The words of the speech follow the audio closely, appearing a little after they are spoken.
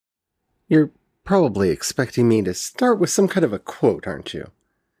You're probably expecting me to start with some kind of a quote, aren't you?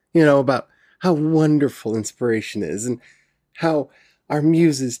 You know, about how wonderful inspiration is and how our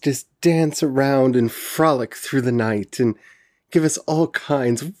muses just dance around and frolic through the night and give us all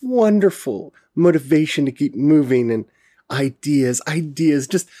kinds of wonderful motivation to keep moving and ideas,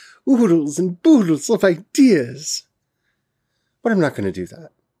 just oodles and boodles of ideas. But I'm not going to do that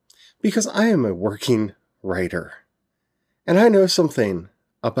because I am a working writer and I know something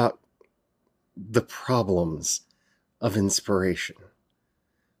about the problems of inspiration.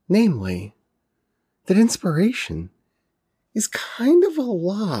 Namely, that inspiration is kind of a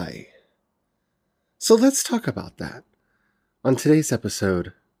lie. So let's talk about that on today's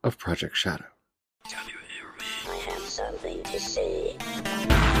episode of Project Shadow. Can you hear me? I have something to say.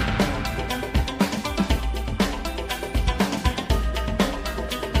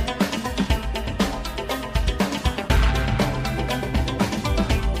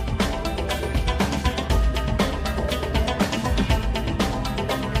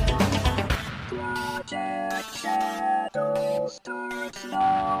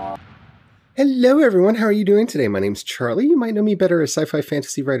 Hello everyone, how are you doing today? My name's Charlie. You might know me better as sci-fi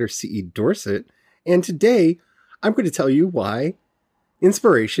fantasy writer C.E. Dorset. And today, I'm going to tell you why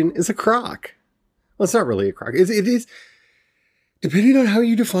inspiration is a crock. Well, it's not really a crock. It is, depending on how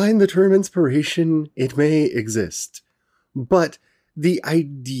you define the term inspiration, it may exist. But the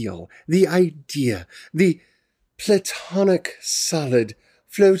ideal, the idea, the platonic solid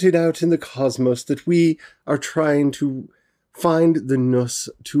floated out in the cosmos that we are trying to find the nous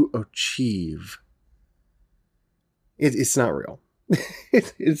to achieve. It's not real.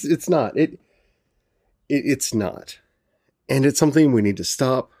 It's not. It's not. And it's something we need to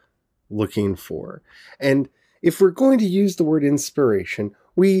stop looking for. And if we're going to use the word inspiration,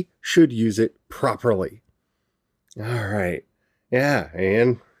 we should use it properly. All right. Yeah,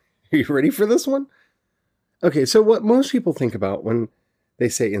 and are you ready for this one? Okay, so what most people think about when they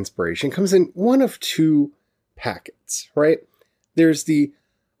say inspiration comes in one of two packets, right? There's the,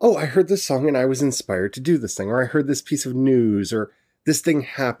 oh, I heard this song and I was inspired to do this thing, or I heard this piece of news, or this thing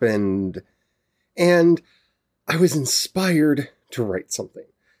happened, and I was inspired to write something.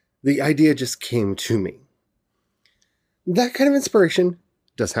 The idea just came to me. That kind of inspiration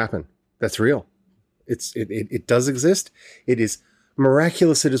does happen. That's real. It does exist. It is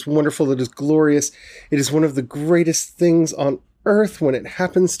miraculous. It is wonderful. It is glorious. It is one of the greatest things on earth when it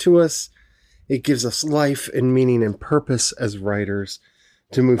happens to us. It gives us life and meaning and purpose as writers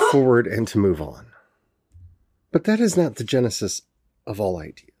to move forward and to move on. But that is not the genesis of all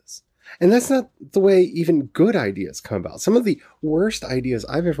ideas. And that's not the way even good ideas come about. Some of the worst ideas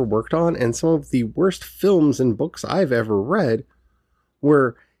I've ever worked on and some of the worst films and books I've ever read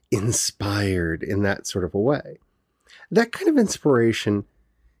were inspired in that sort of a way. That kind of inspiration,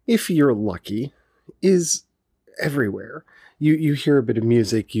 if you're lucky, is everywhere. You hear a bit of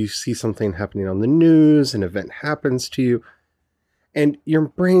music, you see something happening on the news, an event happens to you, and your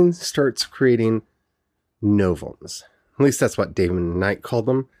brain starts creating novums. At least that's what Damon Knight called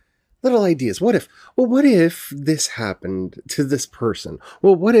them. Little ideas. What if? Well, what if this happened to this person?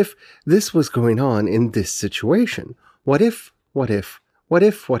 Well, what if this was going on in this situation? What if? What if? What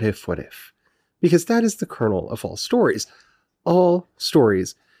if? What if? What if? Because that is the kernel of all stories. All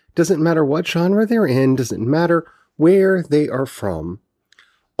stories. Doesn't matter what genre they're in, doesn't matter where they are from.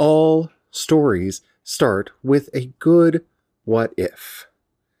 All stories start with a good what if.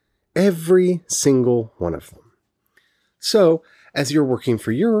 Every single one of them. So, as you're working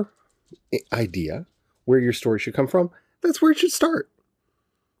for your idea, where your story should come from, that's where it should start.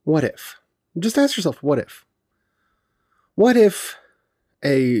 What if? Just ask yourself, what if? What if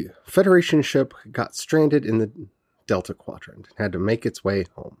a Federation ship got stranded in the Delta Quadrant and had to make its way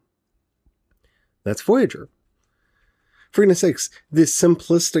home? That's Voyager. For goodness sakes, this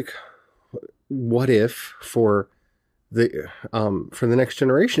simplistic what if for the next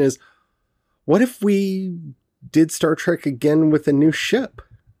generation is, what if we did Star Trek again with a new ship?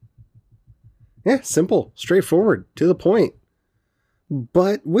 Yeah, simple, straightforward, to the point.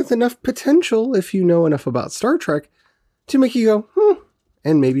 But with enough potential, if you know enough about Star Trek, to make you go,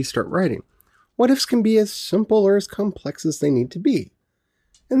 and maybe start writing. What ifs can be as simple or as complex as they need to be.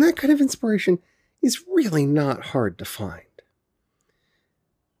 And that kind of inspiration is really not hard to find.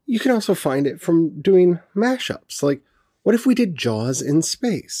 You can also find it from doing mashups, like, what if we did Jaws in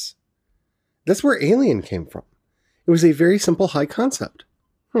space? That's where Alien came from. It was a very simple high concept.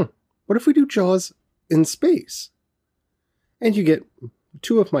 What if we do Jaws in space? And you get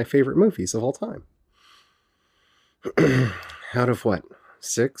two of my favorite movies of all time. Out of what?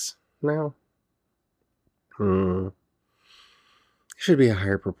 6 now? Should be a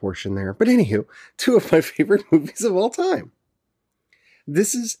higher proportion there. But anywho, two of my favorite movies of all time.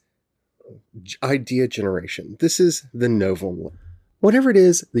 This is idea generation. This is the novum. Whatever it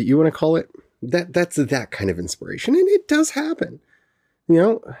is that you want to call it, that's that kind of inspiration. And it does happen. You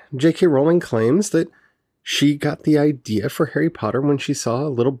know, J.K. Rowling claims that she got the idea for Harry Potter when she saw a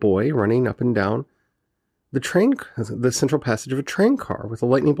little boy running up and down the central passage of a train car with a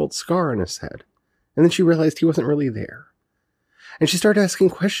lightning bolt scar on his head. And then she realized he wasn't really there. And she started asking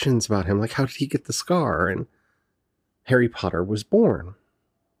questions about him, like how did he get the scar? And Harry Potter was born.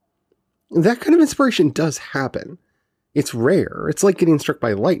 That kind of inspiration does happen. It's rare. It's like getting struck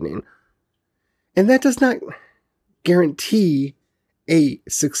by lightning. And that does not guarantee a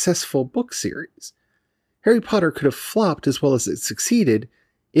successful book series. Harry Potter could have flopped as well as it succeeded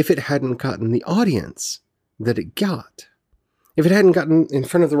if it hadn't gotten the audience that it got. If it hadn't gotten in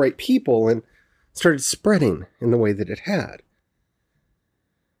front of the right people and started spreading in the way that it had.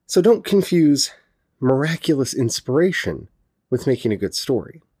 So don't confuse miraculous inspiration with making a good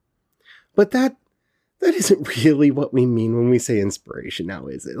story. But that isn't really what we mean when we say inspiration now,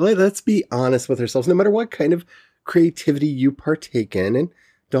 is it? Let's be honest with ourselves. No matter what kind of creativity you partake in, and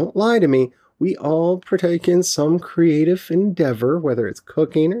don't lie to me, we all partake in some creative endeavor, whether it's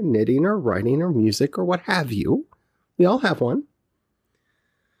cooking or knitting or writing or music or what have you. We all have one.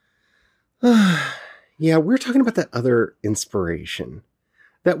 Yeah, we're talking about that other inspiration.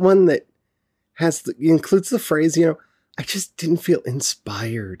 That one that includes the phrase, I just didn't feel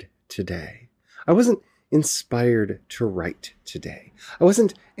inspired today. I wasn't inspired to write today. I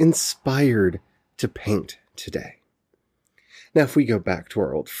wasn't inspired to paint today. Now, if we go back to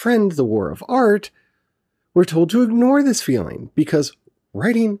our old friend, the War of Art, we're told to ignore this feeling because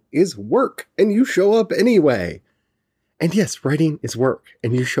writing is work and you show up anyway. And yes, writing is work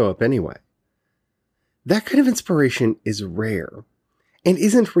and you show up anyway. That kind of inspiration is rare and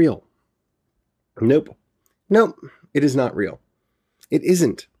isn't real. Nope, it is not real. It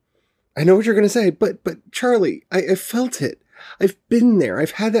isn't. I know what you're going to say, but Charlie, I felt it. I've been there.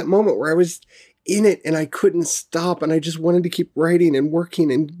 I've had that moment where I was in it and I couldn't stop and I just wanted to keep writing and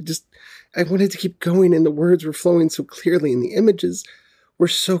working and I wanted to keep going, and the words were flowing so clearly and the images were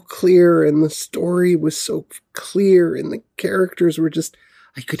so clear and the story was so clear and the characters were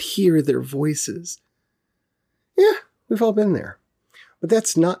I could hear their voices. Yeah, we've all been there. But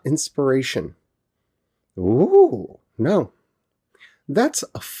that's not inspiration. Ooh, no. That's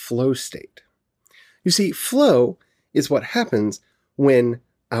a flow state. You see, flow is what happens when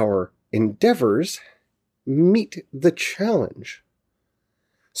our endeavors meet the challenge.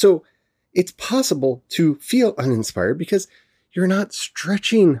 So it's possible to feel uninspired because you're not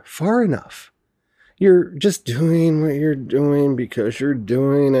stretching far enough. You're just doing what you're doing because you're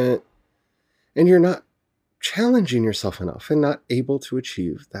doing it. And you're not challenging yourself enough and not able to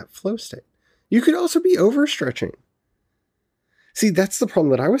achieve that flow state. You could also be overstretching. See, that's the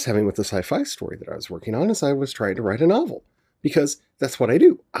problem that I was having with the sci-fi story that I was working on, as I was trying to write a novel. Because that's what I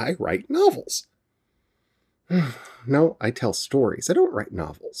do. I write novels. No, I tell stories. I don't write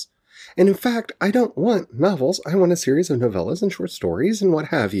novels. And in fact, I don't want novels. I want a series of novellas and short stories and what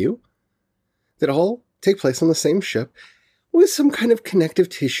have you that all take place on the same ship with some kind of connective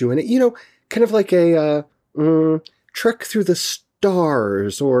tissue in it. Kind of like a trek through the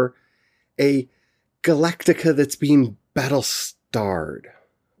stars or a Galactica that's being battle-starred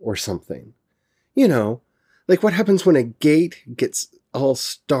or something. Like what happens when a gate gets all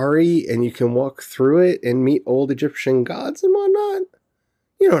starry and you can walk through it and meet old Egyptian gods and whatnot?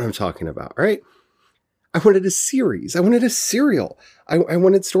 You know what I'm talking about, right? I wanted a series. I wanted a serial. I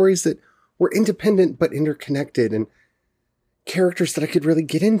wanted stories that were independent but interconnected and characters that I could really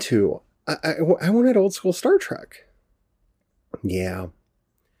get into. I wanted old school Star Trek. Yeah.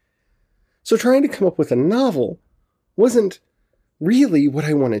 So trying to come up with a novel wasn't really what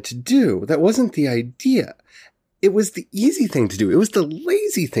I wanted to do. That wasn't the idea. It was the easy thing to do. It was the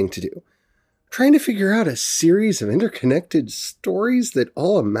lazy thing to do. Trying to figure out a series of interconnected stories that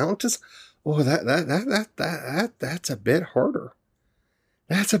all amount to... Oh, that's a bit harder.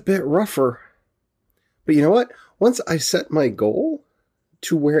 That's a bit rougher. But you know what? Once I set my goal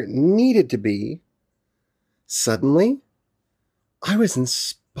to where it needed to be, suddenly I was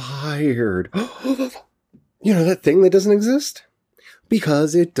inspired. That thing that doesn't exist?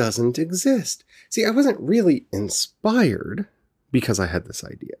 Because it doesn't exist. See, I wasn't really inspired because I had this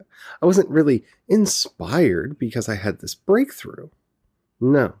idea. I wasn't really inspired because I had this breakthrough.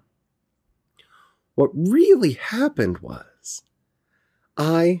 No. What really happened was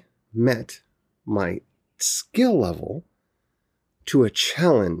I met my skill level to a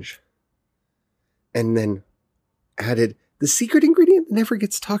challenge and then added the secret ingredient that never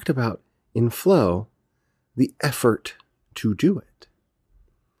gets talked about in flow, the effort to do it.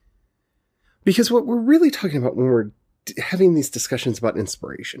 Because what we're really talking about when we're having these discussions about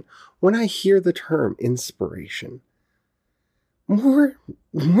inspiration, when I hear the term inspiration, more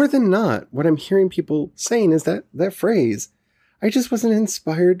than not, what I'm hearing people saying is that phrase, I just wasn't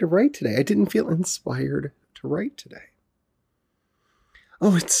inspired to write today. I didn't feel inspired to write today.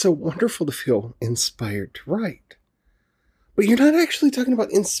 Oh, it's so wonderful to feel inspired to write. But you're not actually talking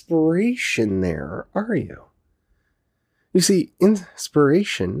about inspiration there, are you? You see,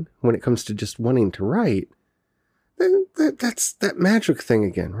 inspiration, when it comes to just wanting to write, that's that magic thing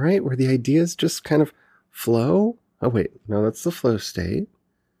again, right? Where the ideas just kind of flow. Oh, wait, no, that's the flow state.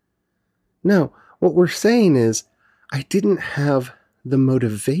 No, what we're saying is, I didn't have the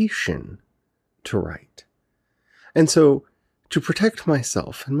motivation to write. And so, to protect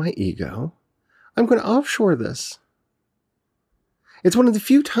myself and my ego, I'm going to offshore this. It's one of the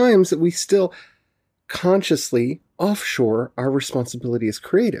few times that we still consciously offshore our responsibility as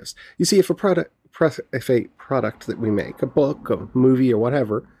creatives. You see, if a product that we make, a book, a movie, or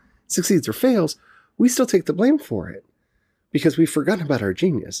whatever, succeeds or fails, we still take the blame for it because we've forgotten about our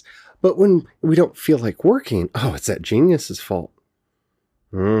genius. But when we don't feel like working, oh, it's that genius's fault.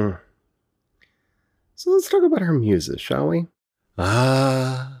 So let's talk about our muses, shall we?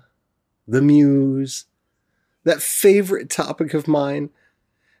 Ah, the muse. That favorite topic of mine,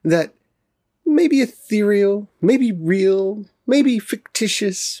 that maybe ethereal, maybe real, maybe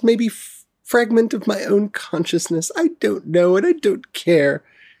fictitious, maybe fragment of my own consciousness. I don't know and I don't care.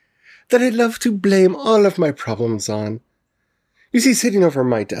 That I love to blame all of my problems on. You see, sitting over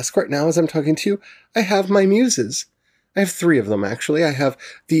my desk right now as I'm talking to you, I have my muses. I have 3 of them, actually. I have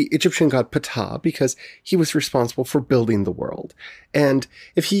the Egyptian god Ptah, because he was responsible for building the world. And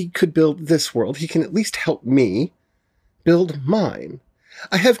if he could build this world, he can at least help me build mine.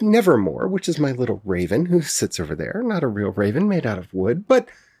 I have Nevermore, which is my little raven who sits over there. Not a real raven made out of wood, but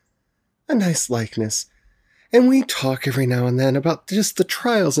a nice likeness. And we talk every now and then about just the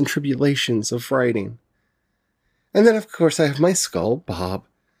trials and tribulations of writing. And then, of course, I have my skull, Bob,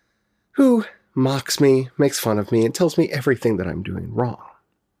 who mocks me, makes fun of me, and tells me everything that I'm doing wrong.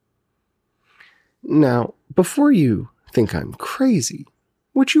 Now, before you think I'm crazy,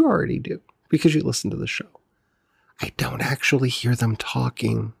 which you already do, because you listen to the show, I don't actually hear them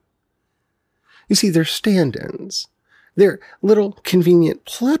talking. You see, they're stand-ins. They're little convenient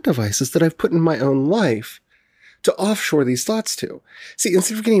plot devices that I've put in my own life to offshore these thoughts to. See,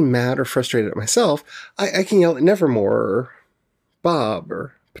 instead of getting mad or frustrated at myself, I can yell at Nevermore or Bob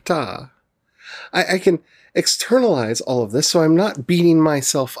or Ptah. I can externalize all of this so I'm not beating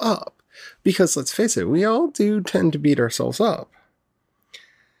myself up. Because let's face it, we all do tend to beat ourselves up.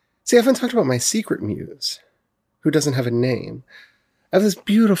 See, I haven't talked about my secret muse, who doesn't have a name. I have this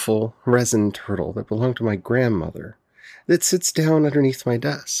beautiful resin turtle that belonged to my grandmother that sits down underneath my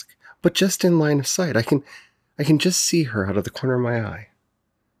desk, but just in line of sight. I can just see her out of the corner of my eye.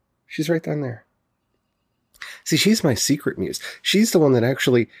 She's right down there. See, she's my secret muse. She's the one that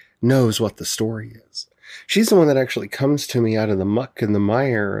actually knows what the story is. She's the one that actually comes to me out of the muck and the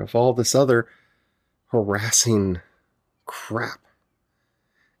mire of all this other harassing crap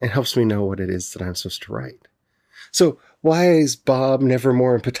and helps me know what it is that I'm supposed to write. So why is Bob,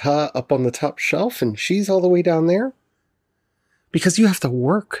 Nevermore, and Ptah up on the top shelf and she's all the way down there? Because you have to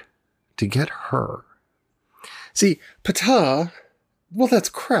work to get her. See, Ptah, well, that's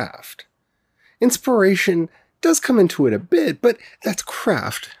craft. Inspiration does come into it a bit, but that's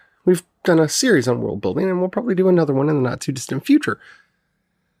craft. We've done a series on world building, and we'll probably do another one in the not-too-distant future.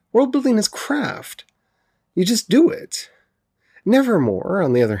 World building is craft. You just do it. Nevermore,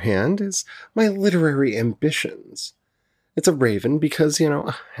 on the other hand, is my literary ambitions. It's a raven because, I'm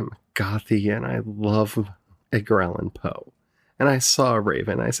a gothy, and I love Edgar Allan Poe. And I saw a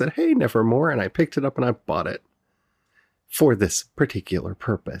raven, I said, hey, Nevermore, and I picked it up and I bought it for this particular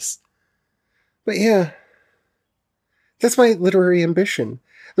purpose. But yeah, that's my literary ambition.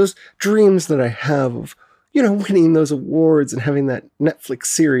 Those dreams that I have of, winning those awards and having that Netflix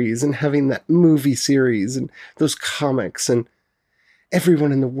series and having that movie series and those comics and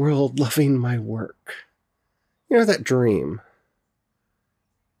everyone in the world loving my work. That dream.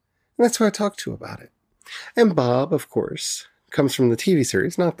 And that's who I talk to about it. And Bob, of course, comes from the TV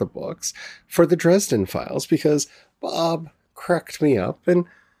series, not the books, for the Dresden Files, because Bob cracked me up and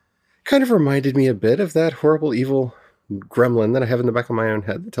kind of reminded me a bit of that horrible, evil gremlin that I have in the back of my own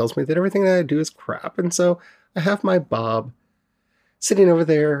head that tells me that everything that I do is crap. And so I have my Bob sitting over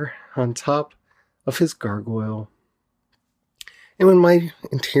there on top of his gargoyle. And when my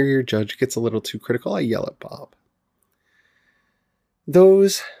interior judge gets a little too critical, I yell at Bob.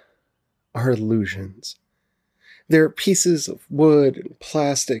 those are illusions. They're pieces of wood and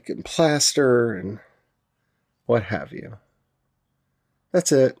plastic and plaster and what have you.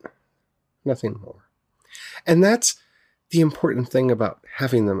 That's it. Nothing more. And that's the important thing about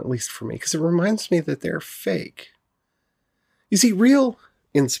having them, at least for me, because it reminds me that they're fake. You see, real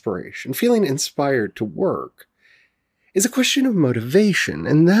inspiration, feeling inspired to work, is a question of motivation,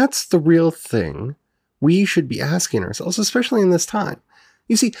 and that's the real thing we should be asking ourselves, especially in this time.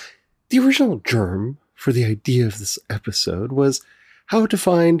 You see, the original germ for the idea of this episode was how to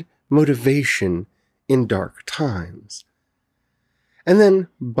find motivation in dark times. And then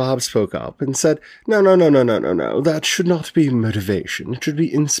Bob spoke up and said, no, that should not be motivation, it should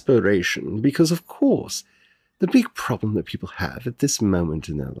be inspiration, because of course, the big problem that people have at this moment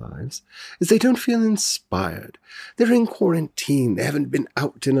in their lives is they don't feel inspired. They're in quarantine, they haven't been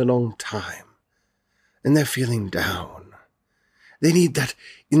out in a long time, and they're feeling down. They need that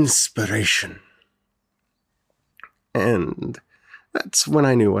inspiration. And that's when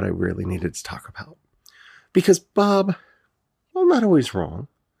I knew what I really needed to talk about. Because Bob, well, not always wrong.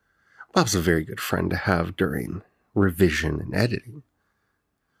 Bob's a very good friend to have during revision and editing.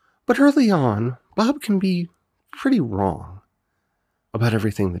 But early on, Bob can be pretty wrong about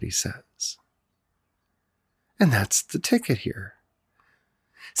everything that he says. And that's the ticket here.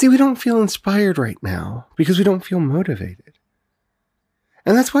 See, we don't feel inspired right now because we don't feel motivated.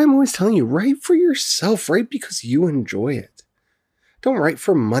 And that's why I'm always telling you, write for yourself, write because you enjoy it. Don't write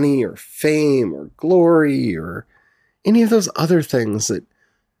for money or fame or glory or any of those other things that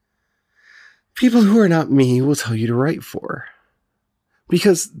people who are not me will tell you to write for.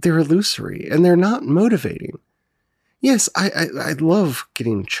 Because they're illusory and they're not motivating. Yes, I love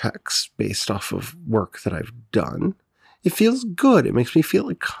getting checks based off of work that I've done. It feels good. It makes me feel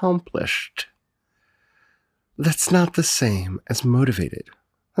accomplished. That's not the same as motivated.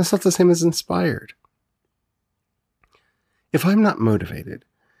 That's not the same as inspired. If I'm not motivated,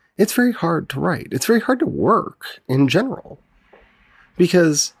 it's very hard to write. It's very hard to work in general.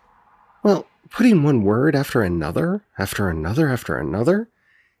 Because, well, putting one word after another,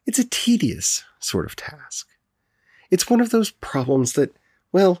 it's a tedious sort of task. It's one of those problems that,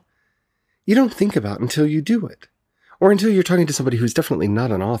 well, you don't think about until you do it. Or until you're talking to somebody who's definitely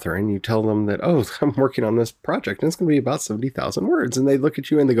not an author and you tell them that, oh, I'm working on this project and it's going to be about 70,000 words. And they look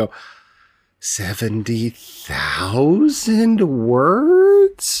at you and they go, 70,000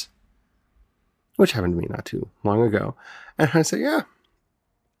 words? Which happened to me not too long ago. And I say, yeah,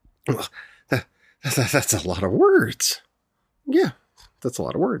 well, that's a lot of words. Yeah, that's a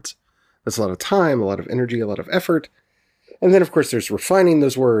lot of words. That's a lot of time, a lot of energy, a lot of effort. And then, of course, there's refining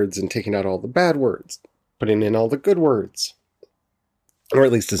those words and taking out all the bad words, putting in all the good words, or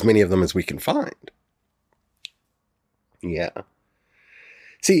at least as many of them as we can find. Yeah.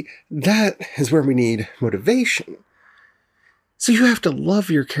 See, that is where we need motivation. So you have to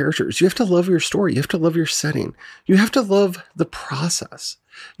love your characters. You have to love your story. You have to love your setting. You have to love the process.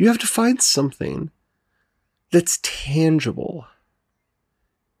 You have to find something that's tangible,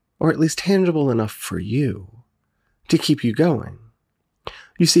 or at least tangible enough for you to keep you going.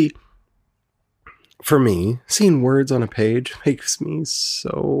 You see, for me, seeing words on a page makes me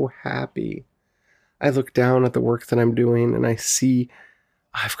so happy. I look down at the work that I'm doing and I see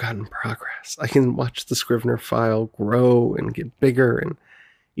I've gotten progress. I can watch the Scrivener file grow and get bigger, and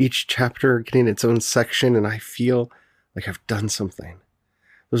each chapter getting its own section, and I feel like I've done something.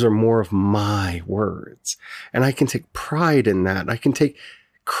 Those are more of my words, and I can take pride in that. I can take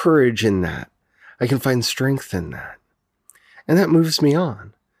courage in that. I can find strength in that. And that moves me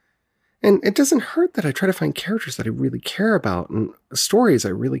on. And it doesn't hurt that I try to find characters that I really care about and stories I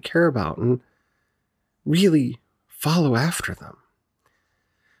really care about and really follow after them.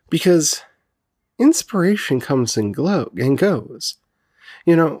 Because inspiration comes and goes.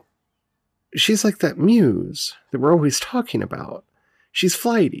 You know, she's like that muse that we're always talking about. She's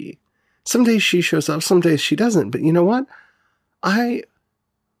flighty. Some days she shows up, some days she doesn't. But you know what? I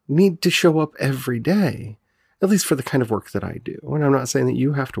need to show up every day, at least for the kind of work that I do. And I'm not saying that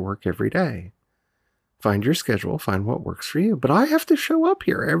you have to work every day. Find your schedule, find what works for you. But I have to show up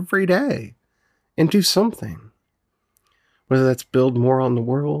here every day and do something. Whether that's build more on the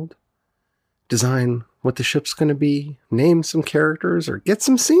world, design what the ship's going to be, name some characters, or get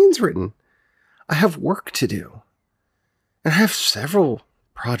some scenes written. I have work to do. And I have several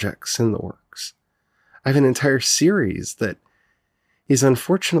projects in the works. I have an entire series that is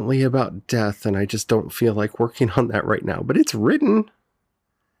unfortunately about death, and I just don't feel like working on that right now. But it's written.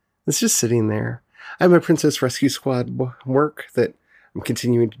 It's just sitting there. I have my Princess Rescue Squad work that I'm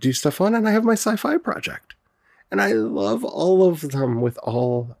continuing to do stuff on, and I have my sci-fi project. And I love all of them with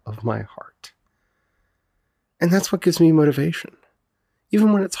all of my heart. And that's what gives me motivation,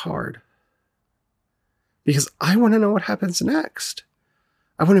 even when it's hard. Because I want to know what happens next.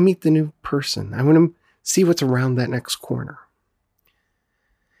 I want to meet the new person. I want to see what's around that next corner.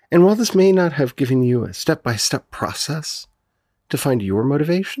 And while this may not have given you a step-by-step process to find your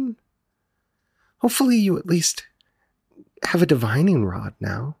motivation, hopefully you at least have a divining rod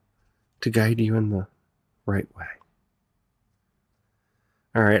now to guide you in the right way.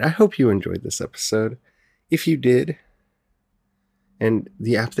 All right, I hope you enjoyed this episode. If you did, and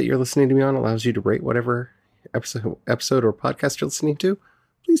the app that you're listening to me on allows you to rate whatever episode or podcast you're listening to,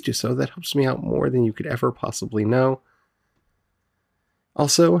 please do so. That helps me out more than you could ever possibly know.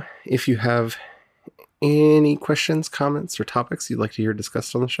 Also, if you have any questions, comments, or topics you'd like to hear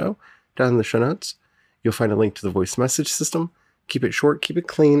discussed on the show, down in the show notes, you'll find a link to the voice message system. Keep it short, keep it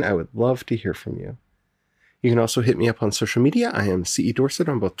clean. I would love to hear from you. You can also hit me up on social media. I am CE Dorset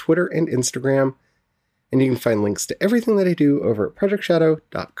on both Twitter and Instagram. And you can find links to everything that I do over at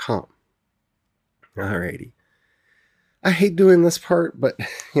projectshadow.com. Alrighty. I hate doing this part, but,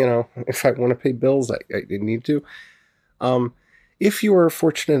 if I want to pay bills, I need to. If you are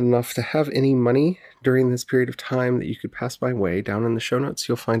fortunate enough to have any money during this period of time that you could pass my way, down in the show notes,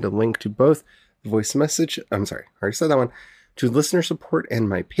 you'll find a link to both the voice message, I already said that one, to listener support and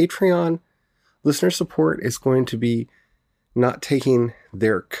my Patreon. Listener support is going to be not taking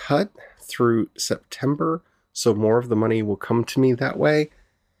their cut through September, so more of the money will come to me that way.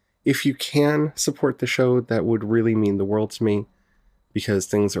 If you can support the show, that would really mean the world to me, because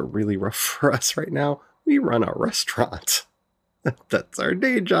things are really rough for us right now. We run a restaurant. That's our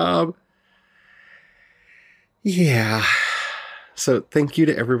day job. Yeah. So thank you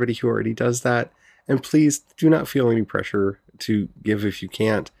to everybody who already does that. And please do not feel any pressure to give if you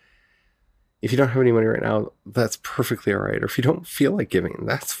can't. If you don't have any money right now, that's perfectly all right. Or if you don't feel like giving,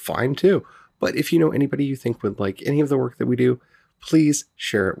 that's fine too. But if you know anybody you think would like any of the work that we do, please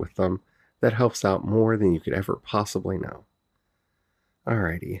share it with them. That helps out more than you could ever possibly know.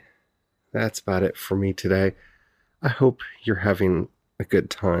 Alrighty. That's about it for me today. I hope you're having a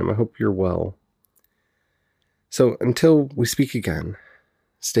good time. I hope you're well. So until we speak again,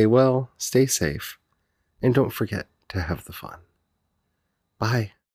 stay well, stay safe, and don't forget to have the fun. Bye.